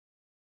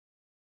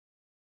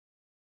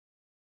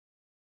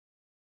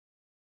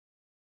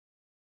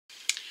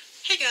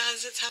Hey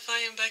guys, it's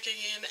Haffina back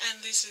again,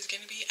 and this is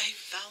going to be a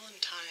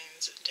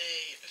Valentine's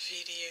Day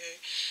video,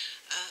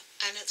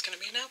 and it's going to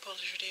be a nail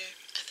polish video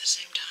at the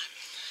same time.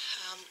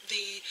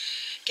 The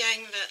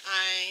gang that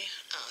I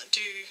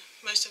do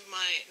most of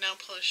my nail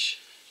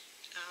polish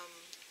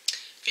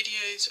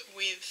videos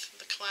with,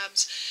 the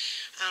collabs,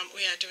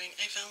 we are doing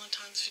a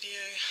Valentine's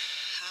video,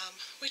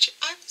 which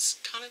I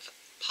was kind of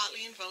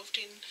partly involved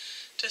in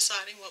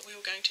deciding what we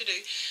were going to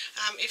do.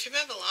 If you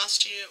remember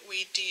last year,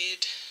 we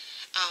did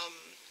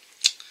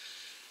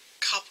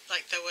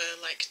there were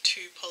like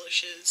two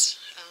polishes,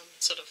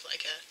 sort of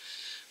like a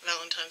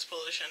Valentine's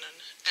polish and an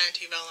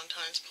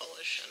anti-Valentine's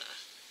polish and a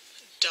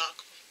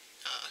dark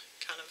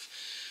kind of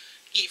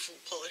evil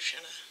polish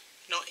and a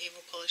not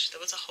evil polish.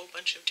 There was a whole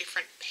bunch of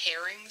different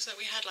pairings that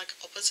we had, like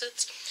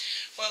opposites.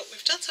 Well,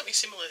 we've done something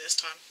similar this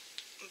time,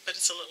 but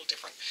it's a little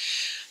different.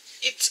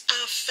 It's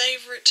our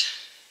favourite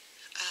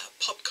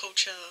pop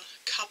culture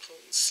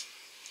couples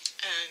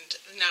and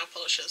nail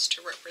polishes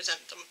to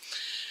represent them.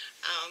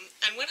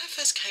 And when I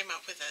first came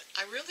up with it,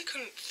 I really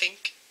couldn't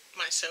think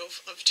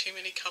myself of too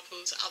many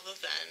couples other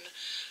than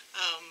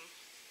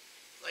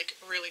like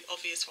really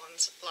obvious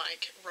ones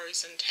like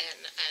Rose and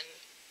Ten, and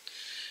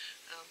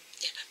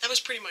yeah, that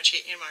was pretty much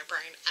it in my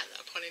brain at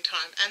that point in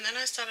time. And then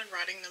I started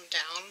writing them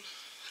down,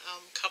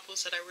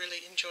 couples that I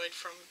really enjoyed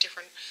from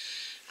different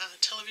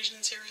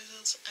television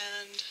series,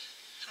 and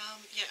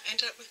yeah,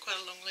 ended up with quite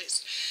a long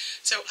list.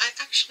 So I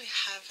actually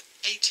have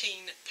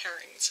 18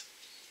 pairings.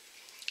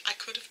 I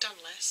could have done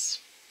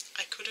less,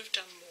 I could have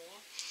done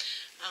more.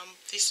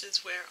 This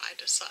is where I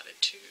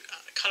decided to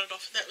cut it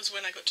off. That was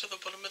when I got to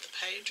the bottom of the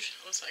page.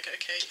 I was like,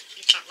 okay,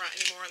 you can't write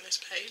any more on this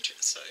page,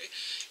 so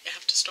you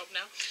have to stop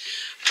now.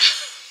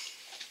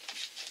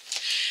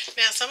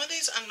 Now, some of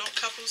these are not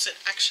couples that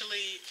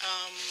actually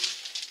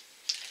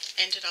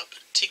ended up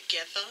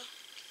together.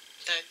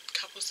 They're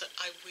couples that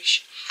I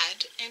wish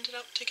had ended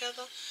up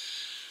together.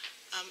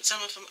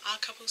 Some of them are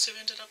couples who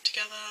ended up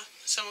together,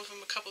 some of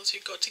them are couples who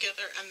got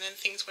together and then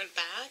things went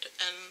bad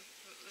and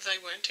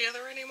they weren't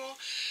together anymore.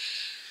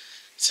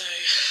 So,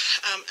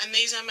 and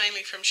these are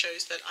mainly from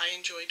shows that I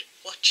enjoyed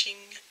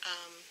watching.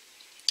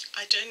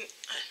 I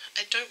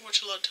don't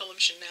watch a lot of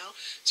television now,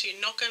 so you're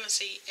not going to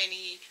see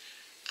any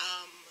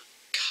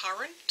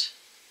current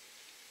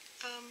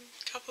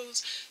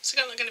couples. So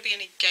there's not going to be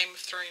any Game of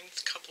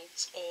Thrones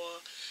couples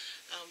or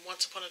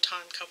Once Upon a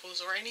Time couples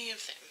or any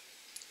of them.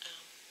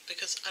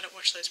 Because I don't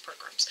watch those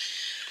programs.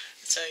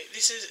 So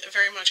this is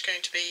very much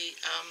going to be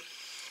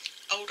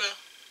older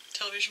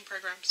television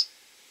programs,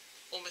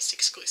 almost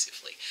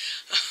exclusively.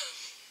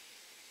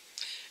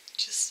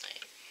 Just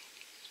saying.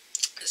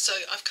 So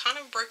I've kind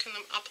of broken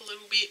them up a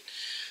little bit.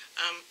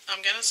 I'm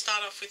going to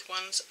start off with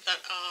ones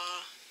that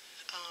are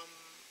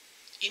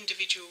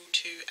individual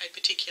to a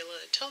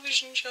particular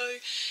television show,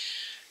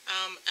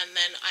 and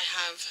then I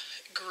have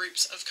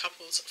groups of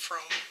couples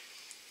from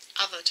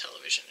other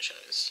television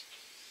shows.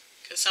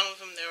 Because some of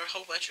them, there are a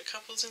whole bunch of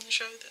couples in the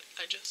show that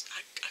I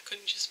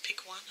couldn't just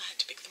pick one, I had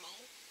to pick them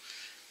all.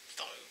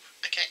 So,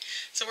 okay,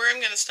 so where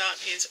I'm going to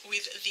start is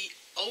with the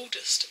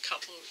oldest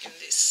couple in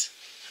this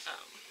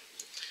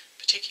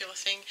particular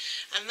thing,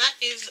 and that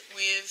is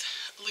with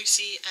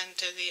Lucy and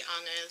Desi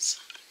Arnaz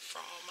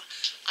from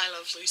I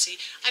Love Lucy.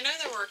 I know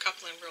there were a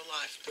couple in real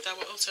life, but there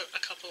were also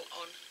a couple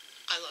on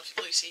I Love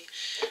Lucy,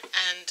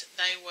 and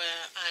they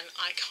were an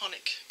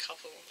iconic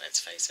couple, let's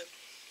face it.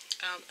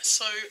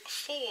 So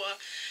for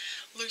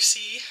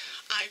Lucy,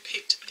 I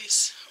picked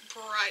this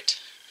bright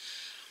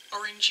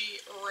orangey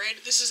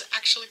red. This is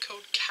actually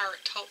called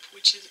Carrot Top,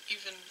 which is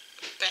even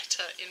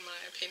better in my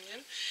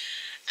opinion.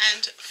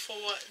 And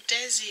for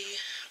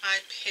Desi, I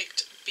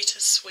picked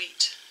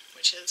Bittersweet,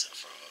 which is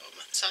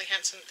from Sally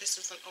Hansen. This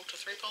is an Ultra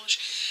 3 polish.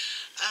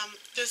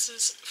 This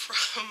is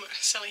from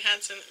Sally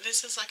Hansen.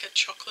 This is like a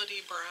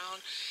chocolatey brown,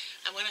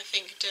 and when I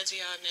think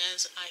Desi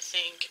Arnaz, I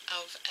think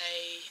of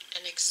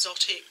an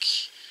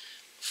exotic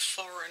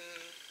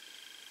foreign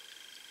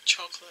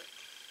chocolate,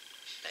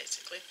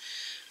 basically.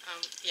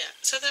 Yeah,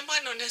 so they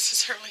might not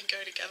necessarily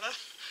go together.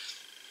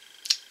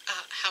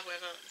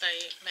 However,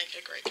 they make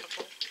a great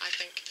couple, I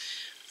think.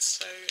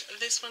 So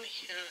this one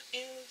here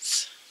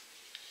is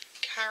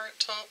Carrot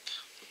Top.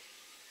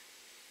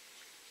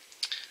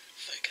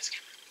 Focus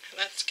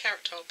camera. That's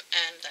Carrot Top,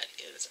 and that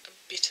is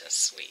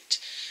Bittersweet.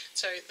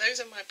 So those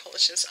are my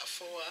polishes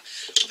for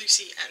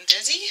Lucy and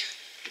Desi.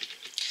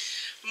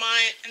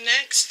 My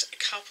next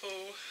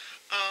couple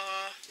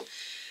are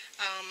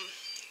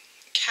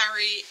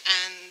Carrie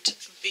and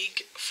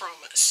Big from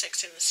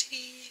Sex and the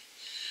City.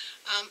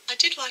 I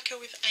did like her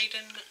with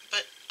Aiden,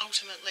 but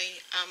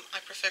ultimately I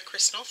prefer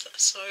Chris Noth,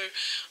 so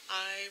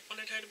I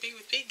wanted her to be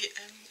with Big,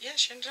 and yeah,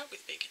 she ended up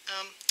with Big.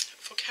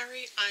 For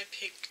Carrie, I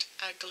picked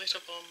a Glitter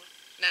Bomb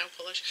nail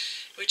polish,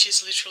 which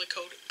is literally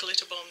called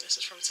Glitter Bomb. This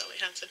is from Sally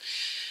Hansen.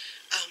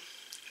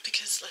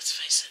 Because let's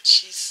face it,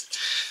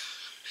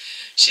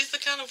 she's the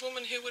kind of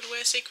woman who would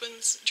wear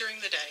sequins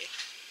during the day.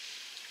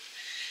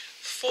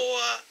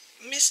 For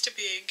Mr.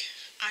 Big,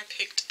 I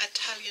picked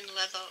Italian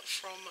Leather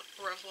from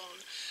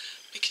Revlon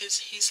because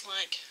he's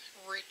like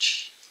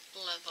rich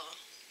leather.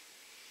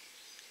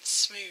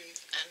 Smooth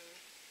and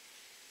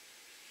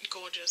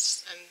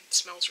gorgeous and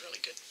smells really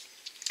good.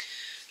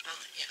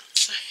 Yeah,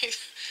 so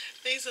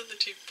these are the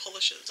two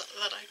polishes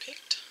that I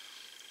picked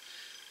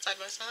side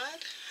by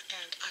side,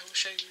 and I will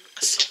show you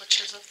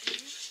swatches of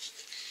them.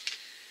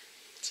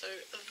 So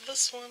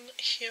this one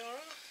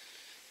here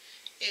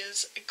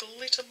is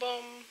Glitter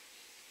Bomb,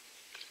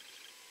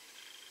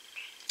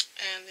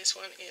 and this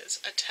one is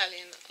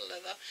Italian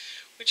Leather,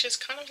 which is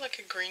kind of like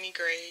a greeny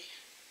grey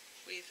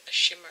with a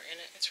shimmer in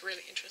it. It's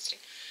really interesting.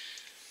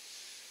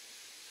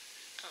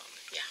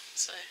 Yeah,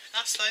 so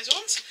that's those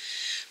ones.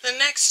 The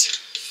next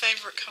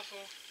favourite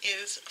couple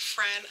is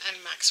Fran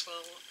and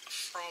Maxwell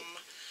from,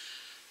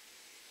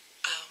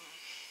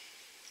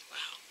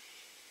 wow,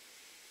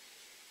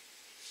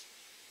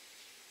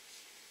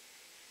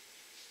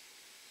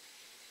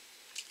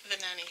 The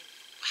Nanny.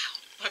 Wow,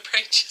 my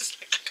brain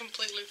just, like, I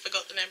completely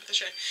forgot the name of the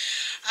show.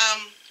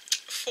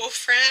 For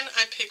Fran,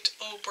 I picked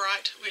All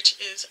Bright, which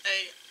is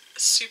a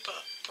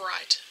super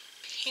bright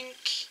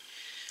pink,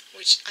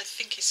 which I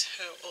think is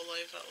her all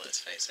over, let's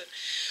face it.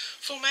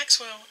 For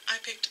Maxwell, I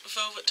picked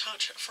Velvet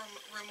Touch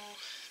from Rimmel.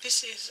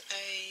 This is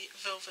a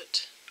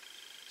velvet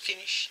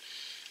finish,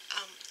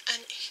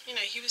 and, you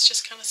know, he was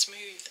just kind of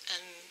smooth,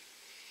 and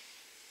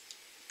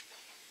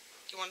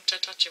you wanted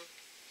to touch him.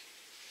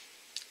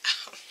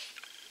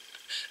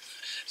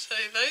 So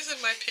those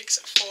are my picks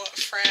for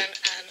Fran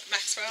and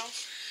Maxwell.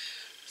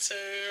 So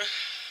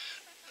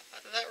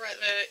that right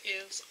there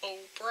is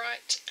All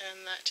Bright,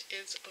 and that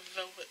is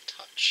Velvet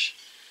Touch.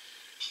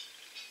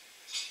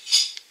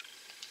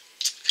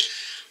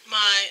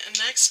 My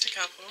next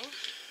couple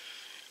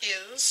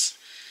is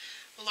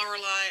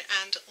Lorelei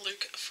and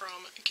Luke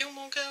from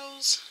Gilmore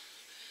Girls.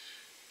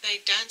 They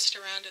danced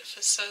around it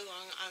for so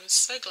long. I was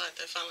so glad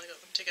they finally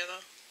got them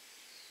together.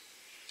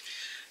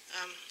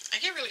 I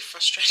get really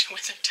frustrated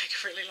when they take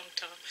a really long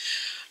time.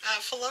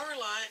 For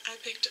Lorelei, I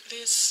picked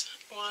this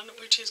one,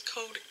 which is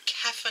called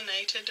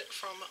Caffeinated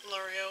from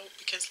L'Oreal,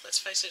 because let's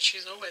face it,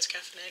 she's always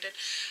caffeinated.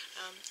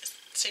 It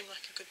seemed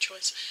like a good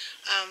choice.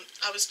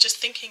 I was just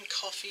thinking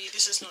coffee.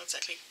 This is not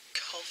exactly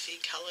coffee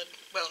coloured,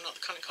 well, not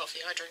the kind of coffee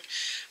I drink,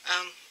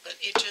 but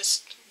it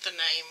just, the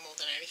name more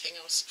than anything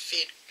else,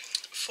 fit.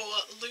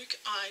 For Luke,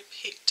 I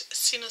picked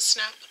Sinner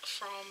Snap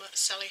from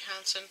Sally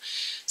Hansen.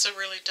 It's a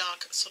really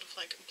dark, sort of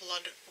like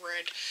blood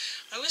red.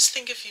 I always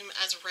think of him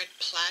as red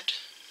plaid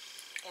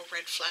or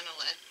red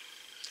flannelette.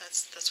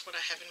 That's what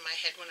I have in my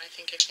head when I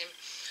think of him.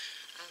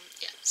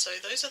 Yeah, so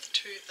those are the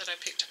two that I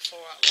picked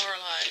for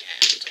Lorelei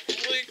and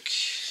Luke.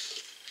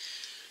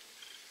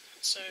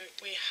 So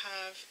we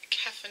have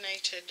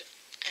Caffeinated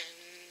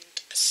and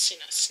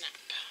Sinner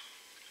Snap.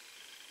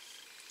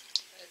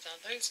 Those are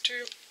those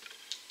two.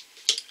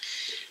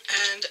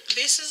 And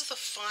this is the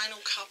final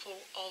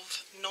couple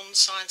of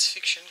non-science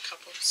fiction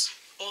couples.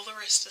 All the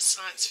rest are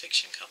science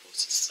fiction couples,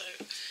 so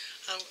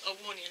I'll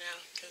warn you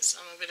now, because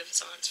I'm a bit of a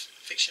science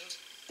fiction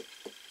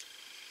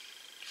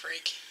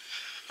freak.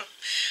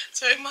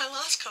 So my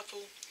last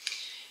couple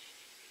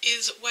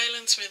is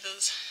Waylon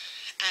Smithers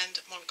and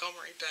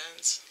Montgomery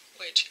Burns,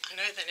 which I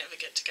know they never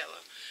get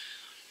together,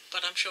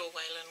 but I'm sure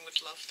Waylon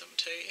would love them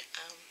too.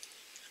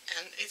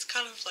 And it's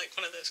kind of like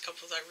one of those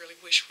couples I really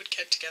wish would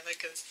get together,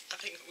 because I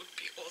think it would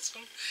be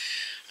awesome.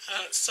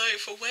 So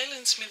for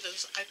Waylon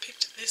Smithers, I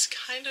picked this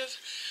kind of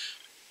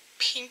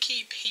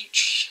pinky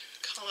peach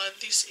colour.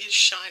 This is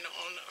Shine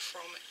On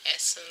from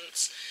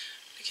Essence,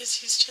 because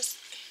he's just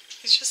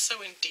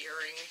so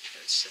endearing.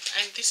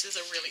 And this is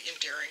a really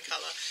endearing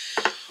colour.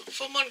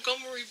 For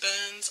Montgomery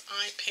Burns,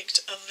 I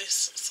picked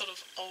this sort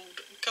of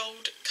old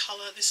gold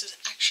colour. This is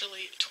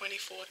actually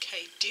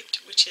 24K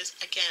dipped, which is,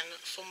 again,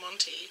 for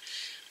Monty,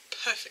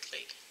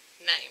 perfectly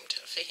named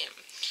for him.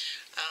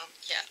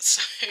 Yeah,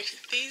 so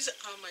these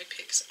are my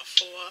picks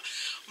for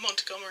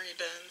Montgomery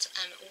Burns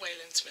and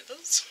Waylon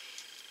Smithers.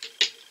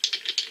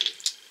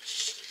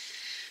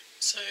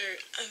 So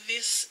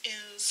this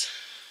is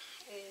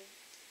all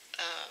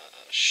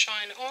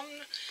Shine On,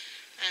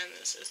 and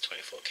this is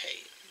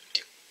 24K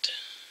dipped.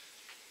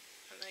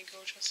 Aren't they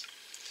gorgeous?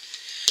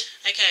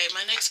 Okay,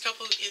 my next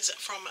couple is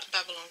from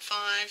Babylon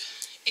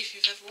 5. If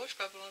you've ever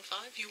watched Babylon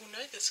 5, you will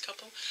know this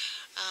couple.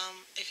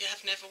 If you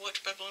have never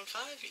watched Babylon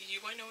 5, you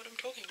won't know what I'm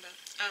talking about.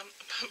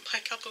 My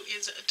couple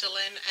is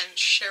Delenn and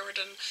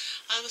Sheridan.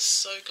 I was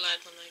so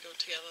glad when they got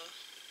together.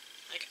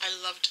 Like, I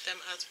loved them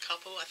as a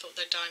couple. I thought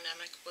their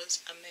dynamic was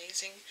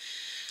amazing.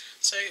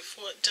 So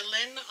for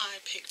Delenn,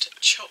 I picked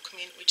Choc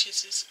Mint, which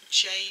is this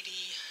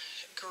jadey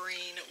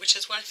green, which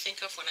is what I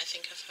think of when I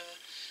think of her.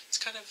 It's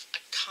kind of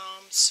a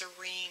calm,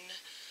 serene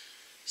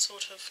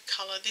sort of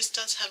colour. This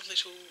does have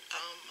little,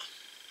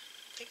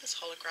 I think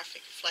there's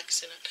holographic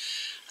flecks in it,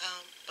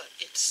 but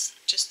it's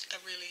just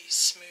a really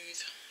smooth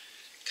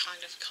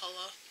kind of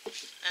colour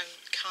and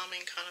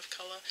calming kind of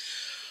colour.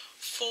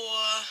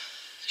 For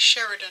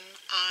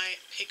Sheridan, I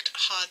picked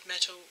Hard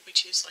Metal,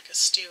 which is like a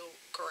steel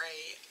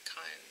grey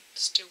kind,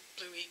 steel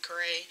bluey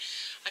grey.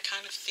 I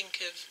kind of think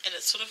of, and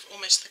it's sort of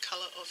almost the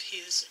colour of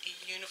his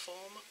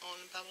uniform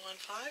on Babylon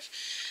 5.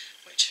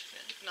 which,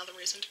 another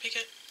reason to pick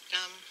it.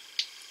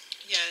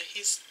 Yeah,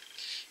 he's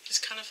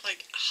kind of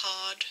like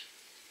hard,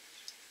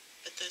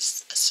 but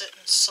there's a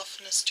certain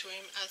softness to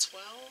him as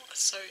well.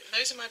 So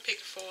those are my pick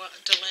for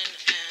Delenn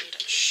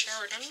and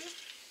Sheridan.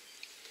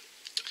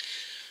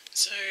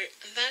 So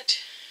that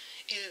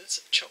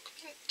is Chalk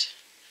Mint.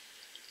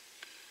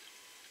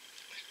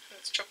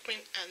 That's Chalk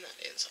Mint, and that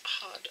is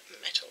Hard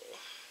Metal.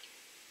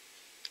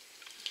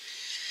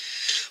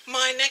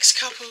 My next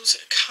couples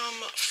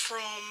come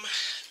from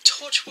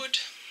Torchwood,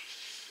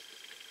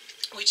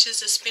 which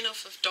is a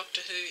spin-off of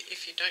Doctor Who,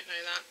 if you don't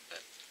know that,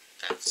 but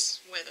that's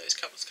where those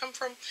couples come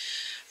from.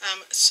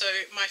 So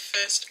my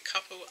first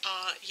couple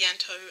are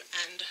Yanto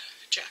and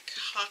Jack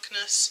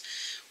Harkness,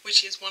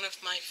 which is one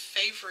of my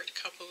favourite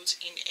couples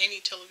in any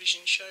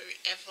television show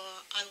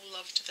ever. I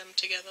loved them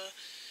together.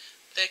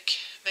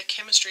 Their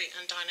chemistry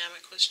and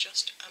dynamic was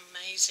just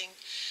amazing.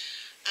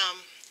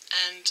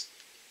 And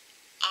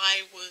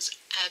I was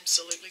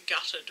absolutely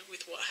gutted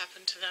with what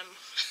happened to them.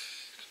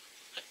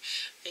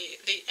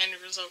 the end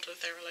result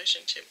of their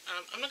relationship.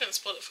 I'm not going to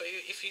spoil it for you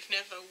if you've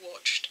never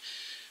watched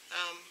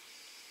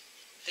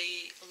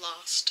the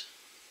last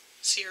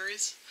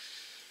series.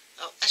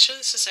 Oh, actually,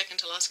 it's the second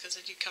to last because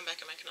they did come back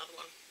and make another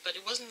one, but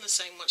it wasn't the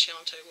same once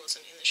Yanto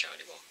wasn't in the show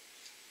anymore.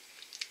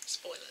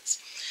 Spoilers.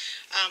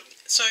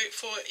 So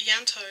for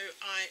Yanto,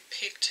 I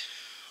picked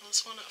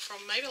this one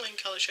from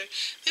Maybelline Colour Show.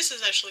 This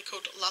is actually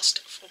called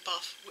Lust for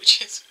Buff,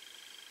 which is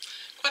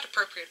quite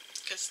appropriate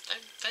because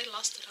they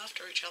lusted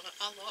after each other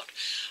a lot.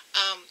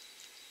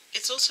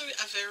 It's also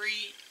a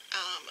very,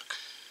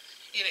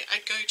 a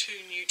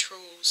go-to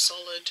neutral,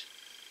 solid,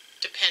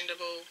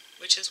 dependable,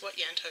 which is what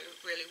Yanto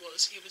really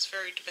was. He was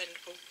very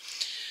dependable.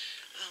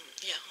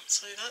 Yeah,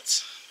 so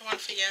that's the one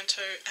for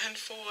Yanto. And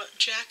for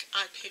Jack,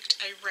 I picked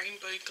a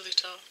rainbow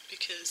glitter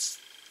because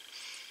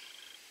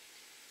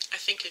I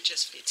think it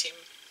just fits him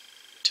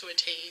to a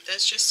T.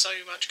 There's just so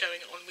much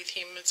going on with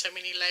him and so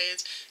many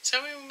layers,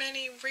 so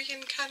many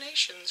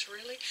reincarnations,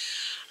 really.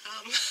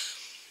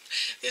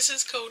 This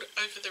is called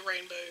Over the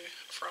Rainbow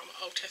from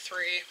Ulta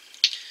 3.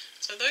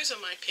 So those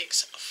are my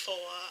picks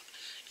for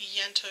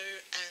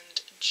Yanto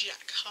and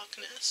Jack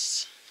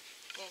Harkness,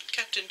 or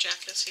Captain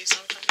Jack as he's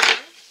sometimes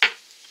known.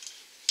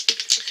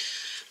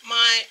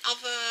 My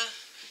other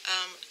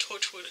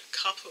Torchwood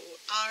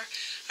couple are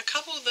a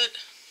couple that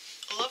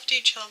loved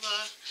each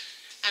other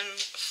and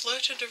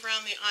flirted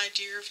around the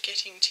idea of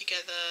getting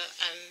together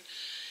and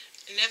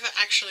never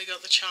actually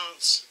got the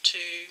chance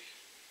to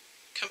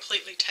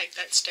completely take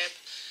that step.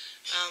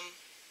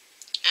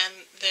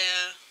 And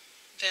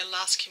their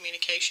last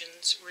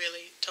communications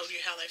really told you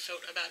how they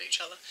felt about each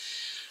other.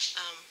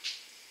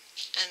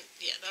 And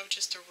yeah, they were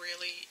just a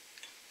really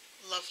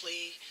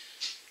lovely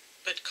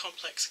but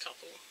complex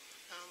couple.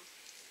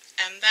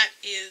 And that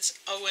is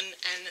Owen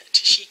and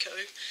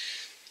Toshiko.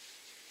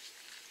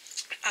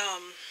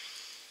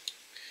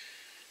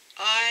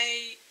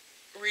 I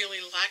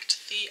really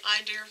liked the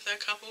idea of their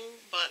couple,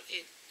 but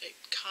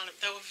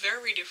they were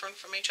very different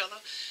from each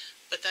other,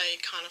 but they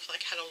kind of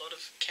like had a lot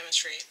of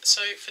chemistry.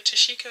 So for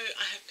Toshiko,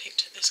 I have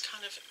picked this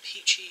kind of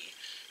peachy,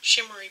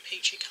 shimmery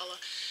peachy colour.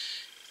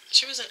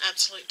 She was an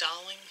absolute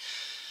darling,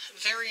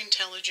 very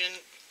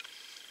intelligent.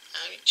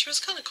 I mean, she was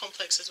kind of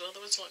complex as well,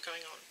 there was a lot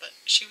going on, but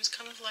she was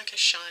kind of like a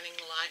shining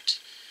light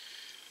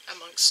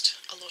amongst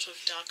a lot of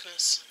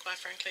darkness,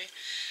 quite frankly.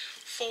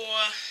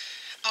 For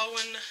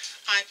Owen,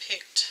 I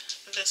picked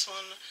this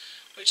one,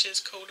 which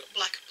is called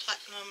Black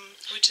Platinum,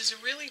 which is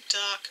a really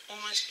dark,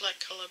 almost black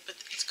colour, but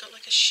it's got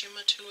like a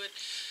shimmer to it.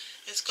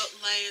 It's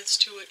got layers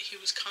to it. He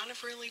was kind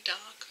of really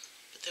dark,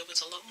 but there was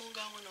a lot more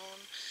going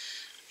on.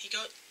 He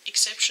got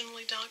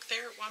exceptionally dark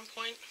there at one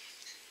point,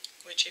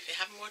 which if you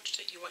haven't watched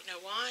it, you won't know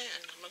why,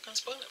 and I'm not going to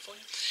spoil it for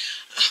you.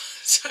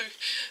 So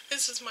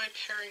this is my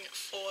pairing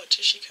for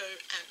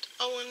Toshiko and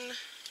Owen.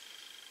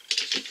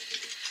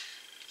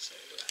 So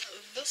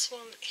this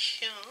one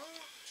here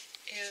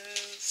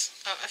is,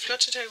 I forgot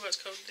to tell you what it's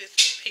called.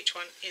 This peach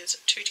one is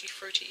Tutti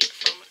Frutti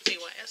from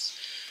BYS.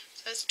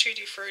 So that's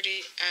Tutti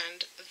Frutti,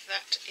 and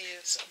that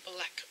is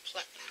Black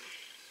Platinum.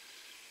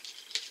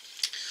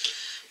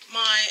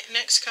 My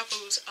next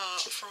couples are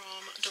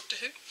from Doctor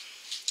Who.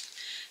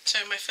 So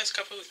my first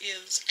couple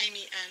is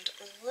Amy and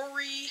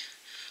Rory.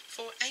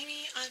 For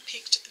Amy, I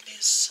picked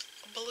this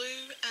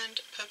blue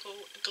and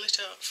purple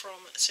glitter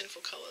from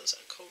Sinful Colours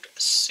called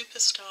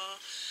Superstar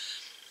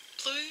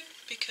Blue,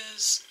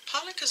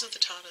 partly because of the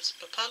TARDIS,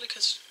 but partly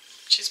because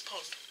she's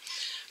Pond.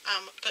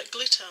 But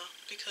glitter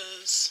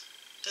because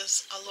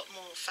there's a lot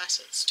more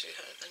facets to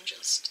her than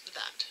just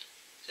that.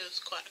 She's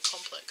quite a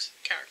complex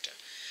character.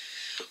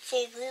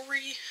 For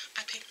Rory,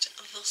 I picked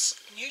this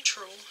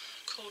neutral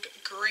called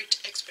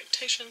Great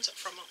Expectations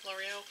from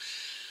L'Oreal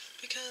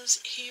because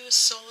he was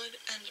solid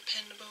and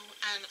dependable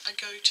and a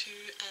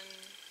go-to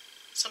and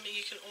something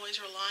you can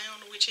always rely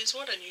on, which is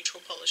what a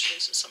neutral polish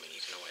is something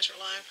you can always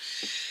rely on.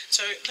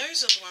 So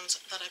those are the ones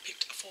that I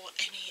picked for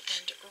Amy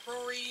and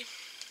Rory.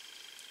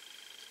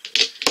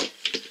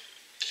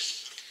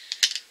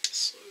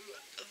 So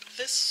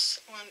this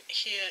one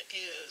here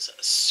is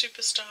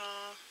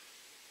Superstar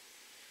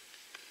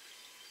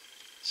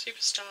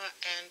Superstar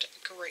and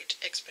Great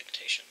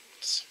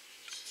Expectations.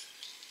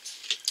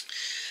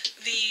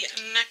 The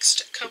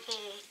next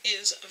couple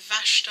is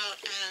Vashta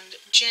and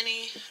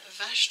Jenny.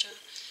 Vashta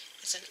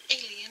is an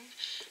alien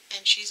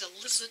and she's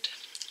a lizard,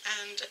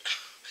 and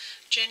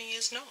Jenny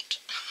is not.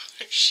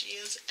 She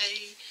is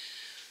a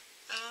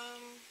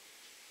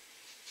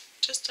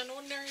just an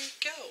ordinary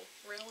girl,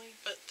 really,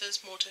 but there's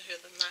more to her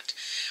than that.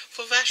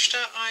 For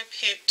Vashta, I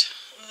picked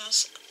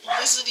this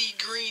lizardy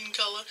green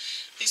colour.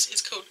 This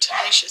is called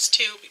Tenacious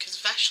Teal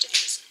because Vashta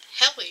is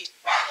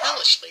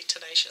hellishly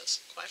tenacious,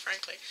 quite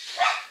frankly.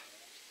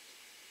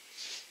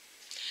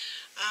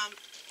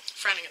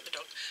 Frowning at the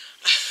dog.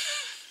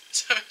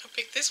 So I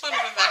picked this one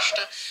for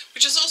Vashta,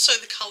 which is also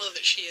the colour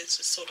that she is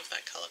sort of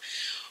that colour.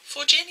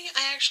 For Jenny,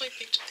 I actually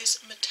picked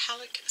this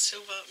metallic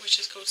silver, which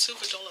is called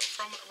Silver Dollar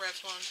from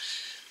Revlon,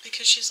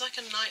 because she's like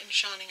a knight in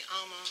shining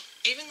armour.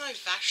 Even though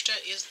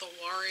Vashta is the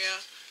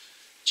warrior,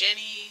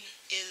 Jenny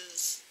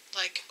is,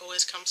 like,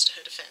 always comes to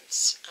her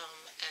defence,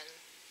 and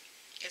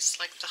it's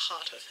like the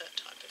heart of her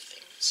type of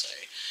thing. So,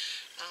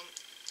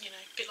 you know,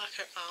 a bit like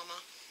her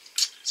armour.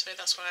 So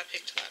that's why I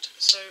picked that.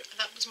 So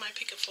that was my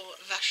pick for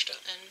Vashta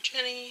and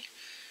Jenny.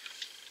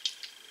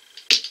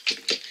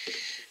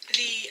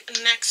 The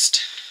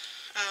next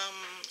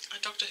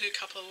Doctor Who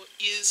couple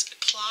is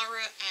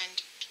Clara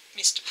and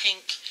Mr.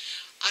 Pink.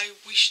 I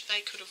wish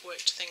they could have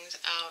worked things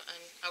out,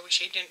 and I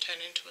wish he didn't turn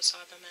into a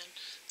Cyberman.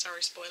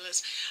 Sorry,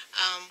 spoilers.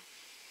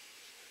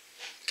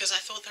 Because I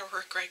thought they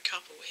were a great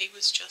couple. He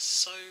was just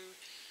so...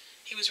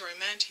 he was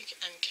romantic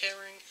and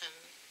caring and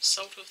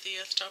salt of the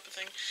earth type of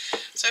thing.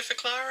 So for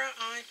Clara,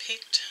 I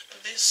picked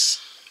this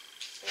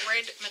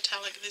red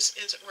metallic. This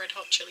is Red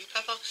Hot Chili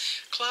Pepper.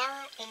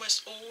 Clara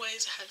almost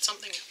always had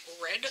something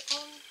red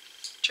on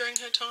during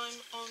her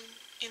time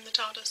in the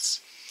TARDIS,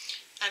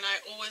 and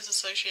I always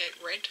associate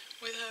red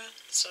with her,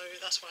 so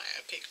that's why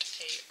I picked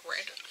a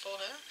red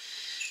for her.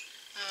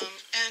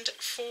 And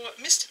for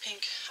Mr.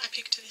 Pink, I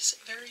picked this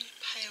very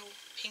pale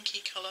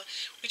pinky colour,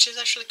 which is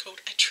actually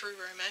called a true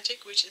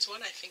romantic, which is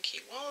what I think he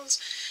was.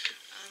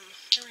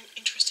 They're an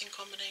interesting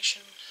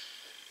combination.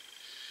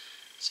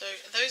 So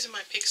those are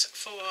my picks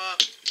for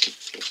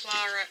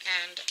Clara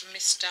and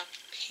Mr.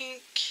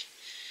 Pink,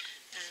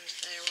 and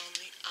they're on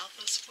the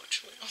other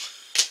swatch wheel.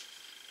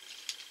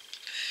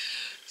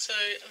 So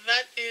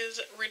that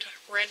is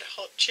Red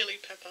Hot Chili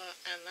Pepper,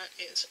 and that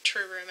is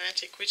True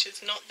Romantic, which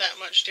is not that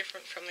much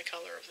different from the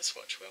colour of the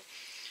swatch wheel.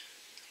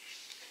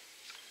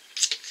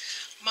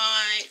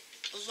 My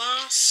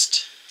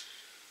last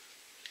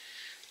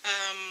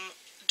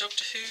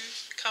Doctor Who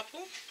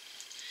couple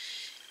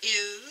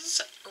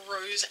is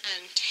Rose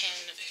and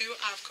Ten, who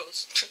are, of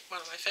course,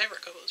 one of my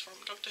favourite couples from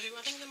Doctor Who.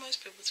 I think they're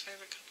most people's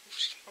favourite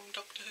couples from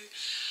Doctor Who.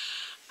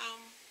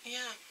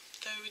 Yeah,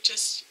 they were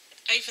just...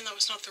 even though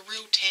it's not the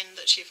real Ten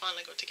that she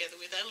finally got together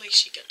with, at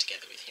least she got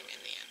together with him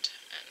in the end.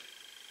 And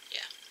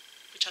yeah,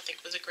 which I think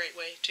was a great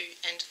way to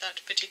end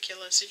that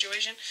particular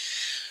situation.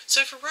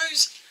 So for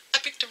Rose, I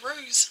picked a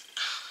rose.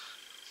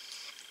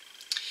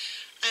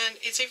 And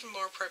it's even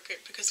more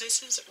appropriate because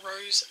this is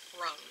Rose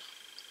Run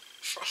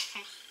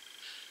from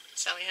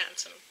Sally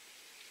Hansen.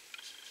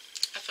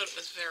 I thought it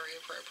was very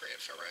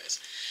appropriate for Rose.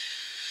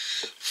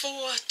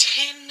 For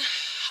 10,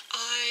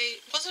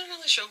 I wasn't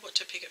really sure what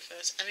to pick at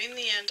first, and in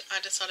the end I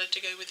decided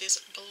to go with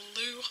this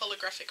blue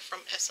holographic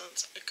from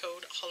Essence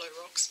called Hollow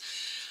Rocks,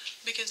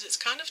 because it's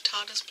kind of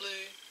TARDIS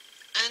blue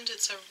and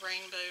it's a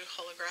rainbow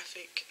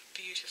holographic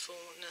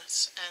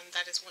beautifulness, and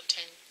that is what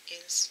 10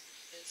 is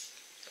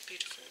a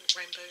beautiful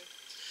rainbow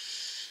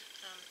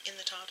in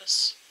the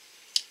TARDIS.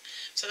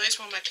 So those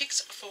were my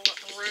picks for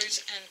Rose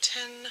and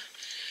 10.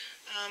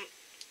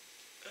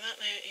 That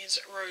there is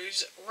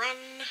Rose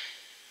Run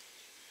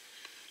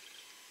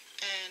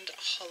and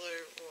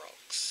Hollow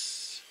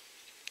Rocks.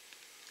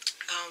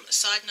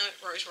 Side note,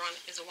 Rose Run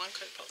is a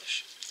one-coat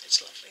polish.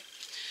 It's lovely.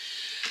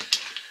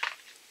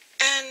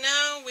 And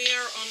now we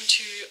are on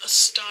to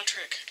Star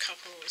Trek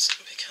couples,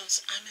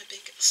 because I'm a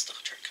big Star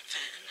Trek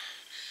fan.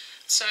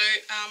 So,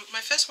 my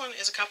first one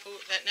is a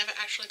couple that never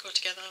actually got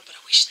together, but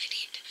I wish they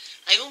did.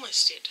 They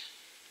almost did.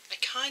 They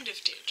kind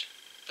of did,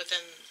 but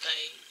then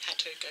they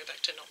had to go back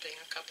to not being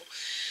a couple.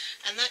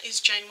 And that is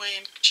Janeway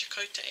and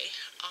Chakotay.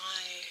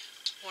 I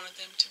wanted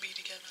them to be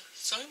together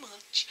so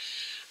much.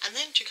 And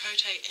then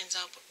Chakotay ends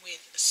up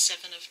with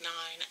 7 of 9,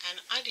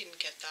 and I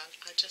didn't get that.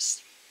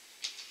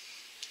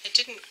 It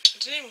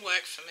didn't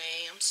work for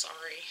me. I'm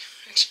sorry.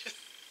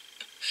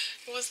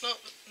 It was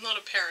not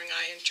a pairing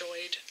I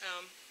enjoyed.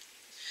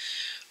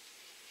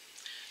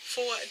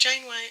 For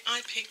Janeway,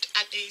 I picked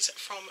At Ease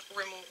from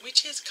Rimmel,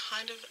 which is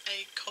kind of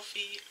a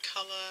coffee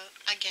colour.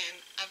 Again,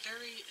 a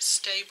very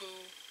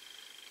stable,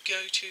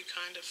 go-to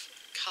kind of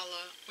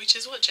colour, which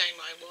is what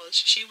Janeway was.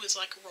 She was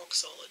like rock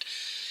solid.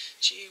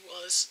 She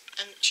was,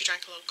 and she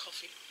drank a lot of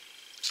coffee.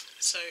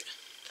 So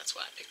that's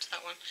why I picked that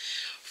one.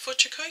 For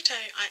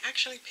Chakotay, I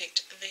actually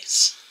picked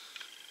this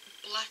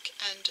black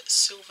and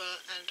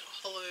silver and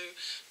hollow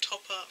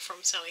topper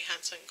from Sally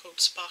Hansen called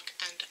Spark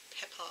and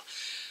Pepper,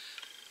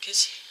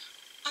 because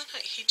I don't know,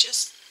 he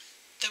just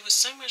there was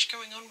so much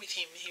going on with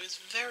him. He was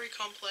very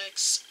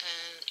complex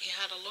and he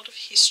had a lot of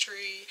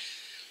history,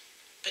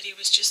 but he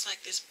was just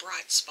like this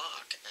bright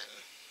spark,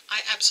 and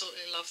I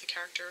absolutely love the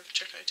character of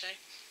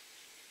Chakotay.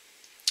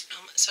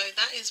 So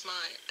that is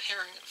my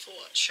pairing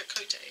for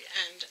Chakotay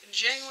and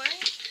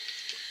Janeway.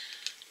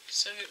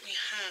 So we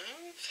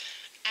have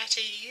At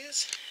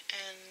Ease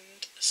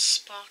and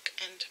Spark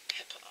and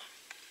Pepper.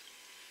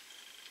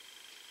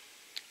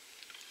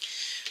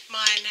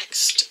 My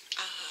next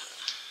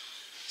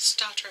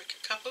Star Trek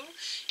couple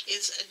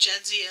is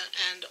Jadzia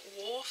and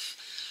Worf.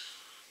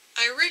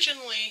 I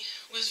originally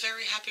was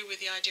very happy with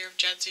the idea of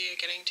Jadzia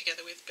getting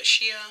together with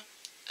Bashir,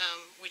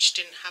 which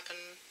didn't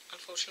happen,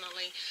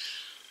 unfortunately.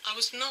 I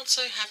was not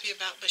so happy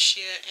about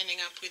Bashir ending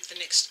up with the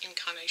next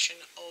incarnation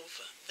of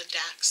the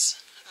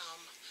Dax.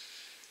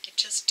 It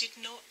just did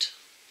not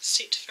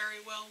sit very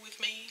well with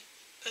me,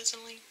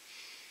 personally.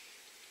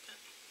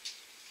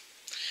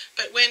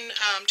 But when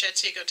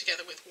Jadzia got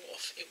together with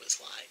Worf, it was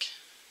like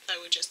they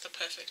were just the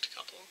perfect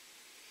couple.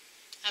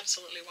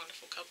 Absolutely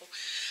wonderful couple.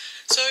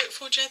 So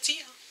for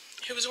Jadzia,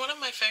 who was one of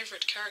my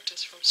favourite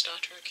characters from Star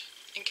Trek,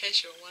 in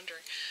case you were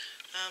wondering,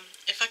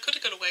 if I could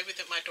have got away with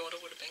it, my daughter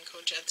would have been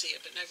called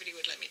Jadzia, but nobody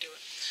would let me do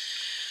it.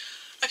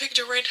 I picked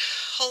a red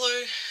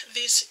holo.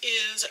 This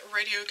is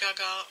Radio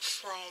Gaga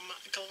from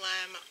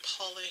Glam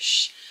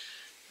Polish.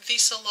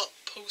 This a lot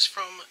pulls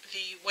from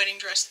the wedding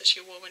dress that she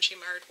wore when she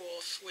married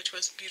Worf, which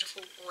was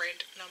beautiful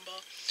red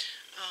number.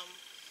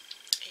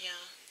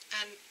 Yeah,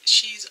 and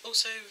she's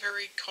also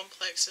very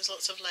complex. There's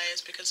lots of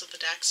layers because of the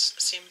Dax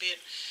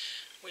symbiote,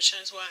 which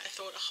is why I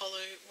thought a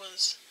holo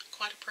was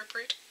quite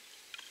appropriate.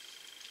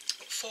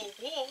 For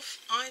Worf,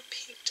 I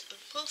picked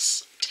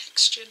this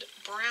textured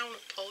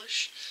brown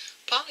polish,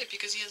 partly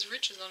because he has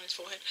ridges on his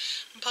forehead,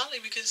 and partly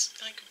because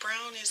like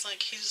brown is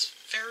like his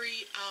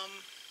very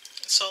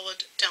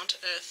solid,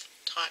 down-to-earth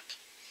type.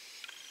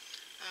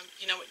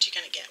 You know what you're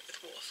going to get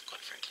with Worf,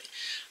 quite frankly.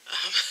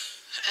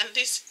 And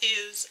this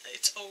is,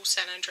 it's all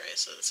San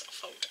Andreas's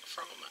fault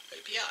from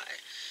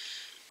OPI.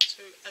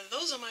 So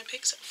those are my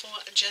picks for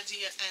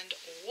Jadzia and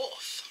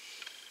Worf.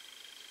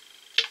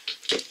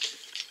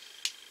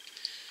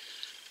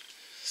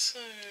 So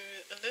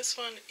this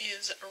one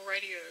is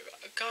Radio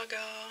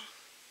Gaga,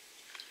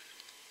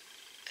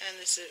 and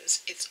this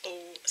is It's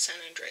All San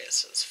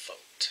Andreas's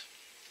Fault.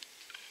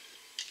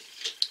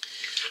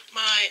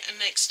 My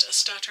next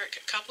Star Trek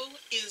couple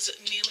is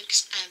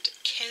Neelix and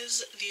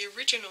Kez, the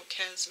original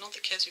Kez, not the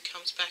Kez who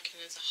comes back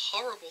and is a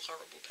horrible,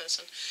 horrible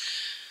person.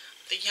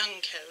 The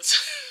young Kez.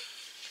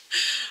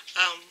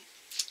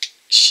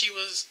 She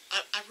was,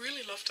 I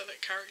really loved her,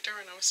 that character,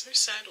 and I was so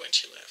sad when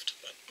she left,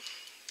 but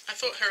I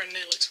thought her and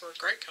Neelix were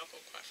a great couple,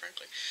 quite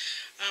frankly.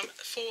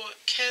 For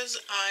Kez,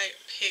 I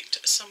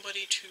picked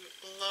somebody to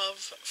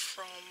love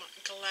from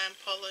Glam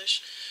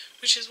Polish,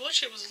 which is what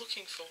she was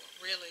looking for,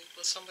 really,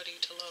 was somebody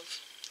to love.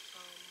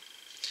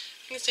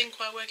 I think it didn't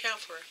quite work out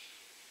for her.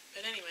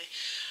 But anyway,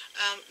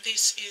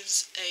 this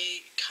is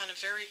a kind of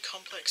very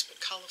complex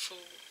but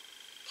colourful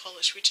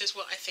polish, which is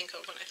what I think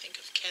of when I think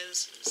of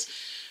Kez. It's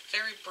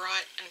very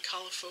bright and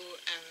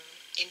colourful and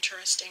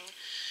interesting.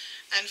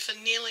 And for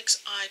Neelix,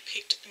 I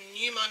picked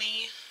New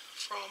Money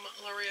from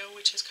L'Oreal,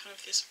 which is kind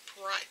of this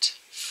bright,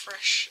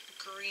 fresh,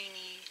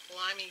 greeny,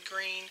 limey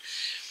green.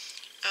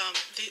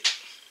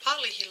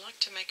 Partly he liked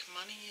to make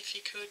money if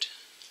he could,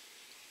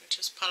 which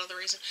is part of the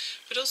reason.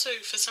 But also,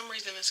 for some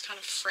reason, this kind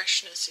of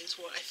freshness is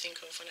what I think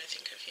of when I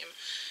think of him.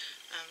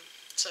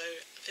 So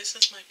this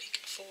is my pick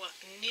for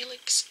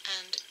Neelix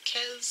and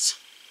Kez.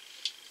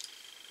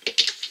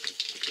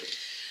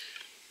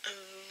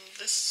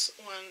 This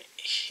one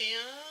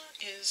here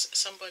is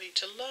Somebody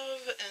to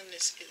Love, and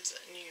this is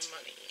New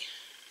Money.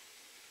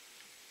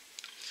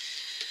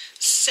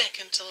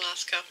 Second to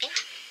last couple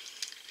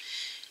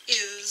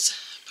is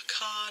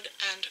Picard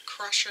and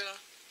Crusher,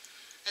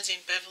 as in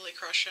Beverly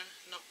Crusher,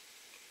 not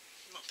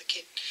the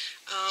kid.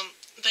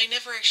 They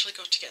never actually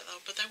got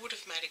together, but they would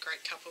have made a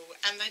great couple,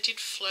 and they did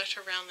flirt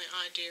around the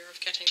idea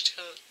of getting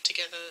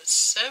together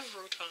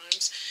several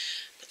times,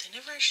 but they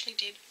never actually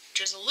did,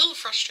 which is a little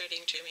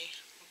frustrating to me.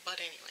 But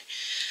anyway,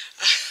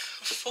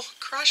 for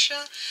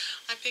Crusher,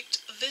 I picked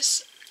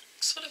this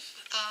sort of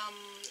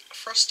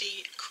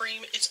frosty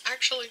cream. It's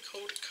actually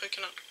called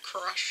Coconut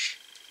Crusher.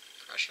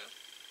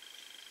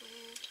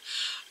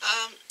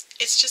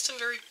 It's just a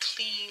very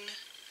clean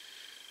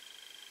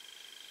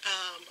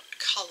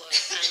colour,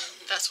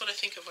 and that's what I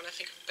think of when I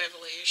think of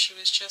Beverly. She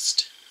was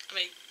just, I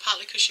mean,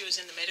 partly because she was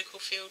in the medical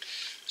field,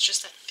 it's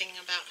just that thing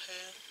about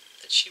her,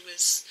 that she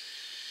was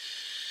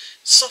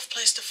soft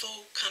place to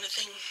fall kind of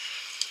thing.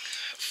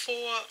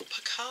 For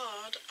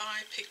Picard,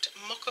 I picked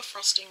Mocha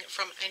Frosting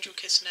from Angel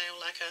Kiss Nail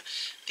Lacquer.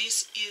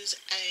 This is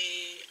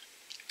a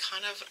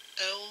kind of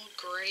Earl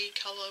Grey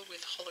colour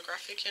with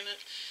holographic in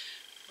it,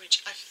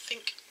 which I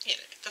think, you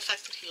know, the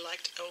fact that he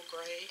liked Earl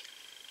Grey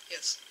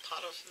is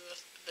part of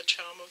the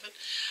charm of it.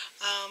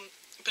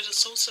 But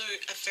it's also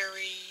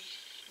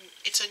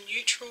it's a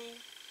neutral,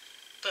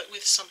 but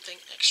with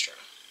something extra,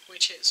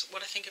 which is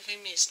what I think of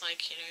him is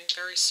like, you know,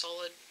 very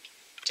solid,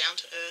 down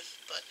to earth,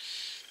 but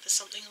there's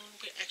something a little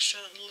bit extra,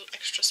 a little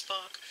extra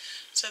spark.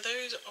 So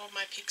those are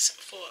my picks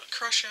for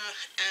Crusher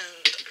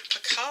and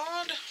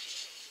Picard.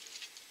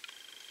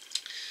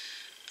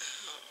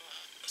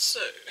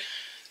 So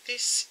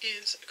this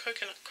is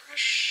Coconut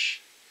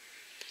Crush,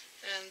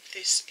 and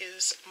this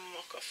is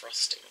Mocha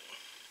Frosting.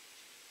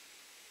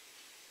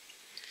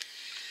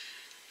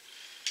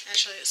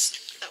 Actually,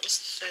 that was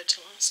the third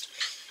to last.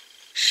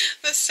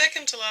 The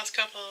second to last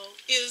couple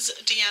is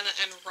Deanna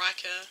and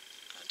Riker,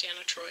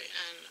 Deanna Troi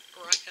and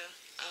Riker.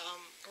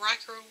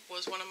 Riker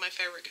was one of my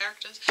favourite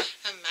characters,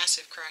 a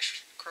massive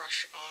crush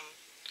on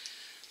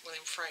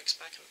William Frakes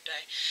back in the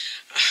day.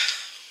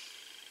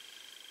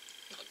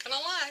 Not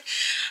gonna lie.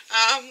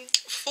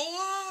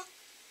 For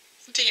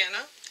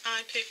Deanna,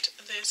 I picked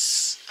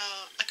this,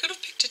 I could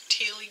have picked a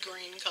tealy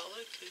green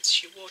colour because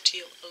she wore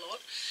teal a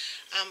lot,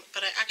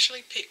 but I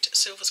actually picked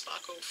Silver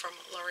Sparkle from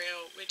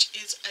L'Oreal, which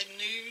is a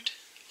nude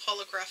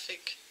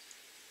holographic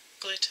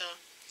glitter.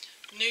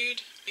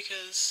 Nude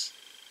because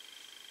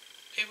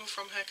people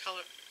from her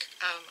colour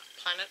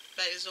planet,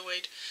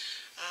 Betazoid,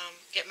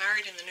 get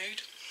married in the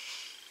nude.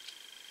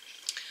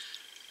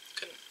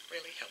 Couldn't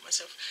really help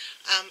myself.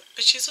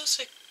 But she's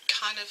also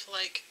kind of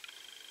like,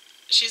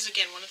 she's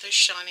again one of those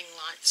shining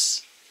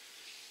lights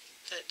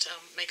that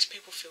makes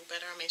people feel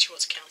better. I mean, she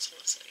was a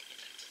counsellor, so you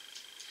know.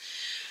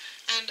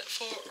 And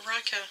for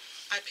Riker,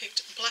 I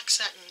picked Black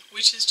Satin,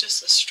 which is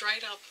just a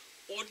straight up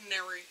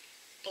ordinary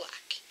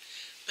black.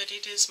 But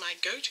it is my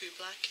go-to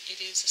black. It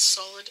is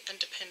solid and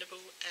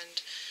dependable,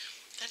 and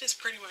that is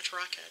pretty much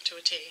Riker to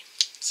a T.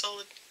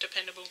 Solid,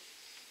 dependable.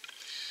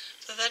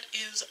 So that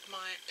is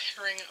my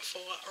pairing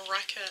for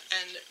Riker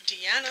and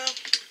Deanna.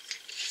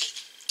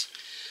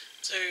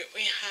 So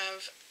we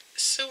have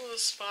Silver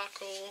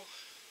Sparkle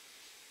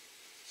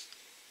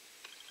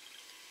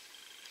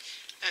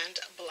and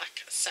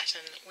Black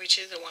Satin, which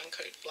is a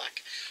one-coat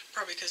black,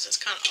 probably because it's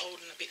kind of old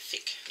and a bit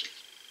thick.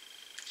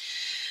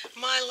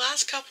 My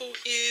last couple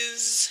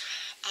is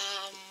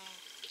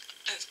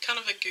kind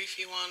of a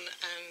goofy one,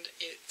 and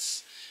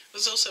it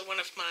was also one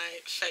of my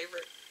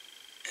favourite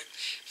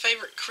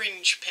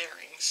cringe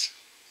pairings.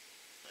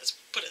 Let's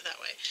put it that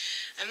way.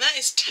 And that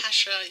is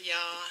Tasha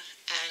Yar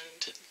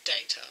and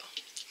Data.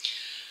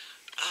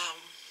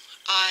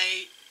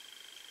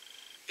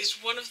 Is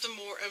one of the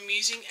more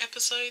amusing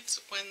episodes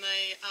when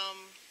they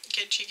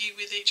get jiggy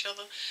with each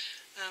other,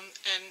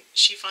 and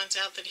she finds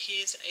out that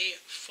he is a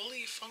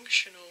fully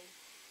functional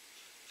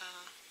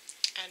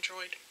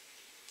android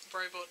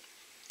robot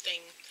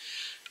thing.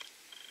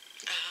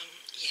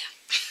 Yeah.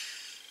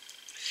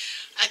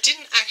 I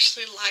didn't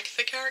actually like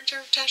the character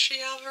of Tasha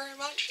Yar very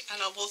much,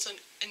 and I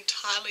wasn't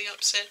entirely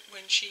upset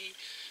when she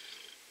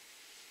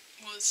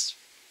was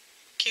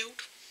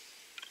killed.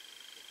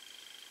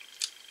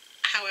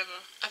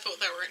 However, I thought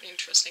they were an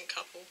interesting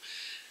couple.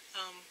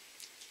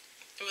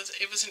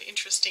 It was an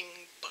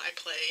interesting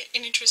byplay,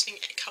 an interesting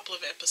couple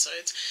of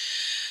episodes.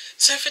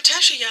 So for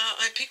Tasha Yar,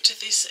 I picked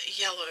this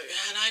yellow,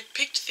 and I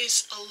picked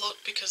this a lot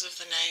because of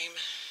the name,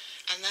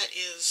 and that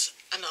is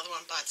Another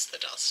One Bites the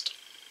Dust.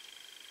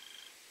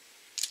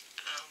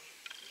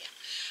 Yeah.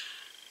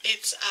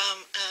 It's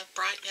a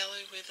bright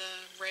yellow with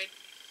a red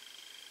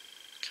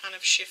kind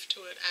of shift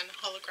to it and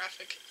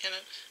holographic in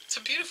it. It's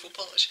a beautiful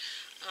polish.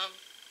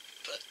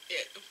 But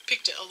yeah,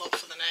 picked it a lot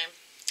for the name.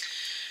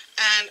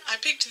 And I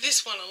picked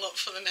this one a lot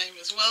for the name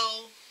as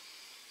well.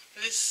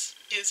 This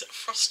is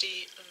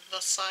Frosty the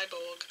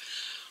Cyborg,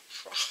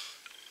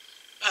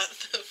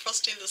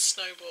 Frosty the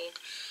Snowborg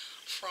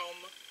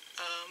from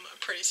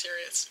Pretty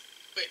Serious,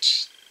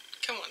 which,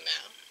 come on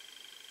now,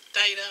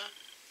 Data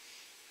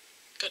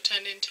got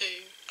turned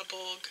into a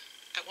Borg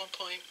at one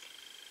point.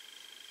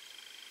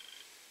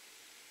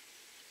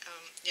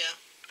 Yeah.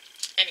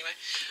 Anyway,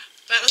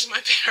 that was my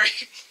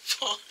pairing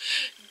for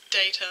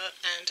Data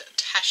and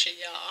Tasha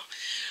Yar,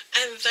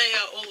 and they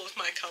are all of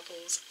my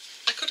couples.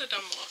 I could have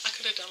done more, I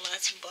could have done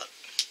less, but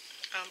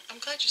I'm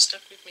glad you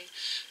stuck with me.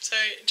 So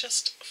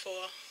just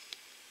for,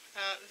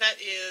 that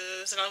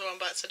is Another One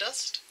Bites the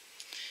Dust,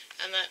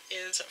 and that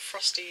is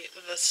Frosty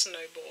the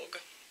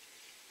Snowborg.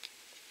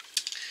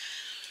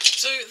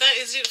 So that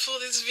is it for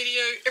this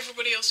video.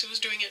 Everybody else who was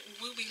doing it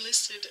will be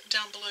listed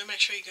down below. Make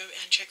sure you go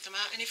and check them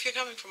out. And if you're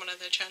coming from one of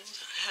their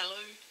channels,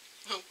 hello,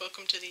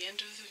 welcome to the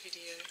end of the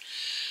video.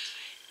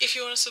 If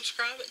you want to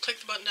subscribe,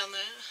 click the button down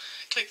there.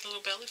 Click the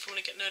little bell if you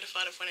want to get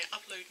notified of when I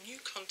upload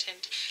new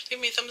content. Leave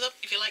me a thumbs up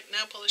if you like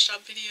nail polished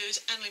up videos,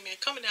 and leave me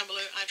a comment down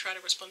below. I try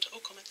to respond to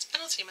all comments,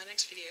 and I'll see you in my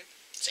next video.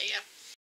 See ya!